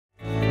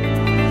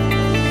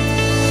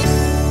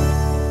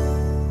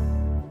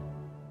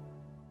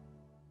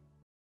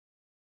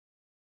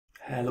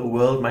Hello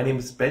world, my name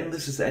is Ben.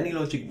 This is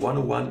AnyLogic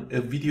 101,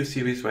 a video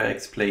series where I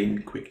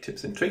explain quick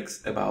tips and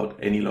tricks about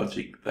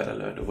AnyLogic that I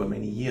learned over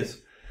many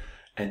years.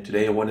 And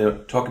today I want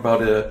to talk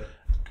about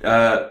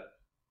a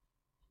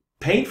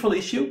painful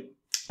issue,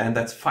 and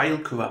that's file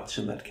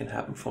corruption that can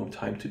happen from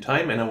time to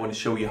time. And I want to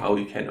show you how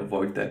you can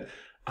avoid that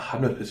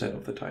 100%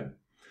 of the time.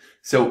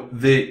 So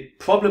the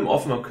problem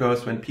often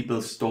occurs when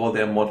people store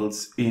their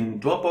models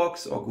in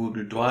Dropbox or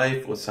Google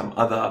Drive or some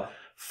other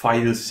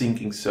file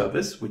syncing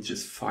service, which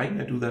is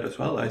fine. I do that as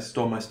well. I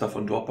store my stuff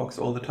on Dropbox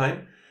all the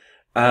time.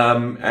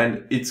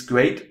 And it's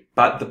great.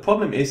 But the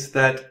problem is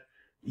that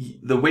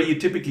the way you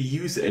typically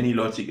use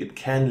AnyLogic, it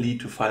can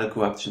lead to file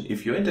corruption.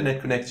 If your internet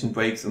connection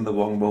breaks in the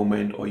wrong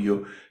moment, or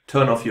you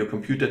turn off your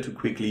computer too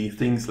quickly,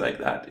 things like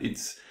that.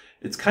 It's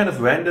kind of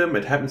random.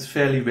 It happens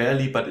fairly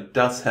rarely, but it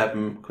does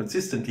happen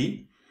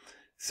consistently.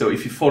 So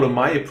if you follow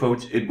my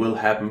approach, it will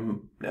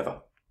happen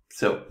never.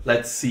 So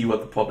let's see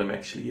what the problem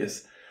actually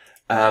is.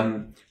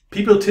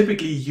 People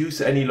typically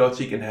use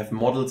AnyLogic and have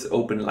models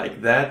open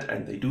like that,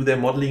 and they do their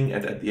modeling,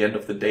 and at the end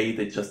of the day,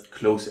 they just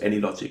close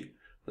AnyLogic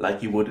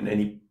like you would in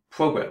any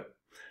program.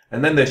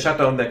 And then they shut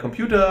down their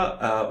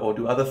computer or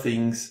do other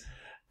things,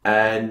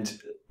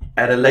 and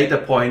at a later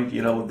point,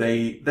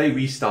 they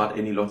restart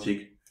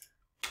AnyLogic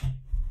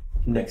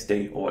next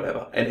day or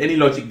whatever. And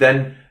AnyLogic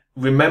then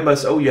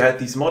remembers, oh, you had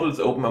these models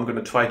open, I'm going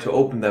to try to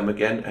open them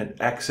again, and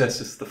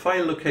accesses the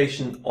file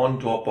location on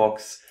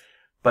Dropbox.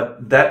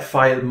 But that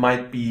file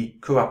might be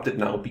corrupted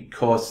now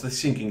because the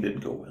syncing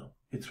didn't go well.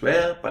 It's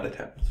rare, but it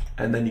happens.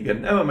 And then you get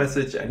an error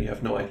message and you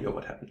have no idea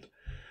what happened.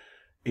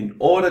 In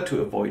order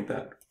to avoid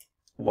that,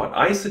 what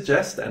I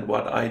suggest and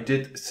what I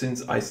did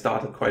since I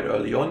started quite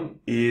early on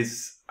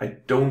is I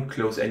don't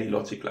close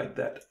AnyLogic like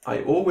that.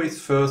 I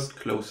always first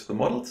close the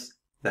models.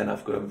 Then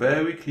I've got a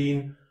very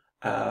clean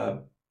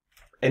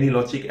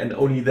AnyLogic, and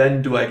only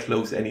then do I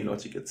close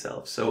AnyLogic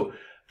itself. So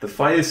the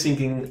file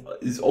syncing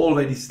is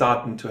already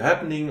starting to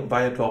happening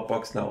via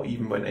Dropbox now,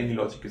 even when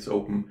AnyLogic is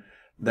open.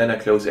 Then I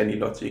close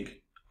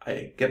AnyLogic,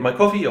 I get my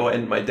coffee or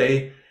end my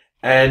day.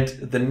 And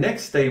the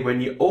next day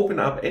when you open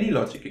up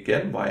AnyLogic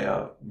again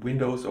via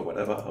Windows or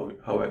whatever,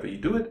 however you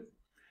do it,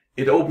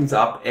 it opens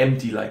up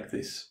empty like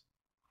this.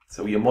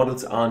 So your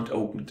models aren't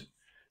opened.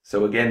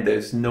 So again,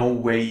 there's no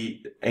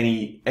way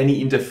any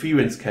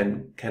interference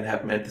can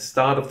happen. At the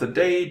start of the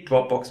day,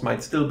 Dropbox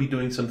might still be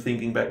doing some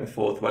thinking back and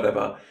forth,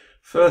 whatever.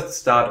 First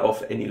start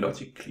off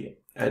AnyLogic clear,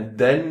 and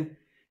then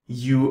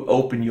you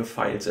open your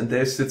files. And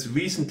there's this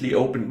recently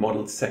opened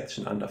models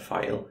section under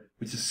file,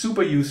 which is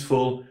super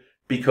useful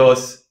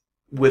because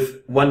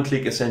with one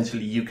click,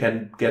 essentially, you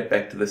can get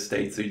back to the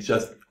state. So you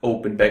just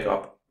open back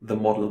up the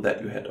model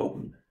that you had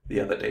open the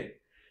other day.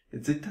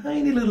 It's a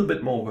tiny little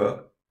bit more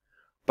work,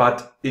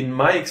 but in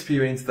my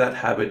experience, that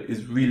habit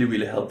is really,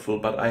 really helpful.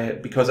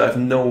 But because I have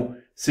no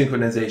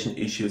synchronization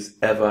issues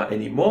ever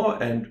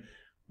anymore, and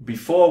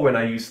before, when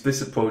I use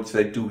this approach,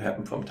 they do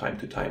happen from time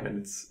to time,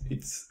 and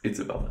it's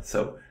a bummer.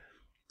 So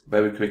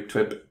very quick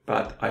trip,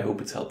 but I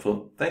hope it's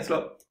helpful. Thanks a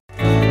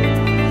lot.